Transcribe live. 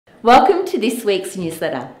Welcome to this week's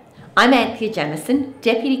newsletter. I'm Anthea Jamison,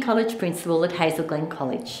 Deputy College Principal at Hazel Glen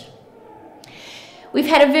College. We've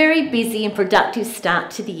had a very busy and productive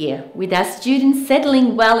start to the year, with our students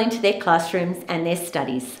settling well into their classrooms and their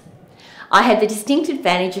studies. I have the distinct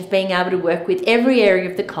advantage of being able to work with every area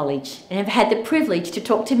of the college and have had the privilege to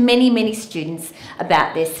talk to many students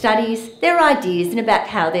about their studies, their ideas and about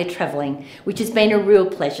how they're travelling, which has been a real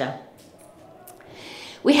pleasure.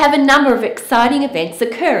 We have a number of exciting events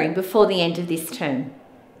occurring before the end of this term.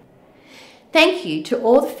 Thank you to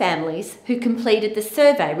all the families who completed the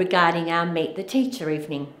survey regarding our Meet the Teacher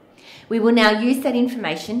evening. We will now use that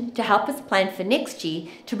information to help us plan for next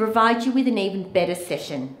year to provide you with an even better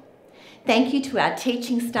session. Thank you to our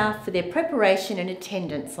teaching staff for their preparation and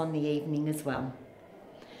attendance on the evening as well.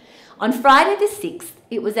 On Friday the 6th,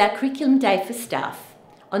 it was our curriculum day for staff.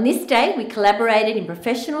 On this day, we collaborated in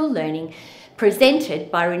professional learning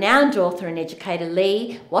presented by renowned author and educator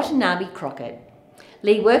Lee Watanabe Crockett.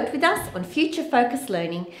 Lee worked with us on future-focused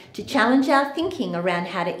learning to challenge our thinking around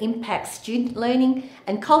how to impact student learning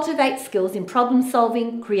and cultivate skills in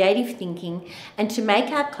problem-solving, creative thinking, and to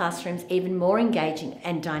make our classrooms even more engaging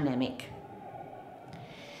and dynamic.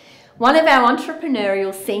 One of our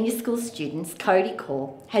entrepreneurial senior school students, Cody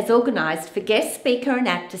Core, has organised for guest speaker and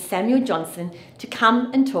actor Samuel Johnson to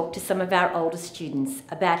come and talk to some of our older students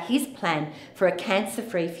about his plan for a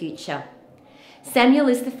cancer-free future. Samuel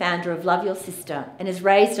is the founder of Love Your Sister and has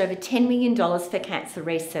raised over $10 million for cancer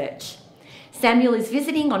research. Samuel is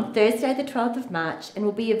visiting on Thursday the 12th of March and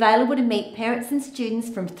will be available to meet parents and students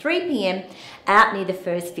from 3 p.m. out near the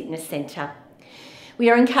First Fitness Centre. We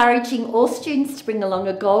are encouraging all students to bring along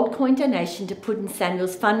a gold coin donation to put in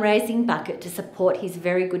Samuel's fundraising bucket to support his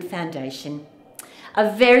very good foundation. A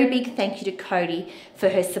very big thank you to Cody for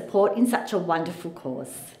her support in such a wonderful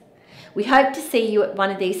cause. We hope to see you at one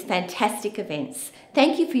of these fantastic events.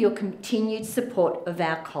 Thank you for your continued support of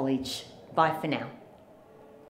our college. Bye for now.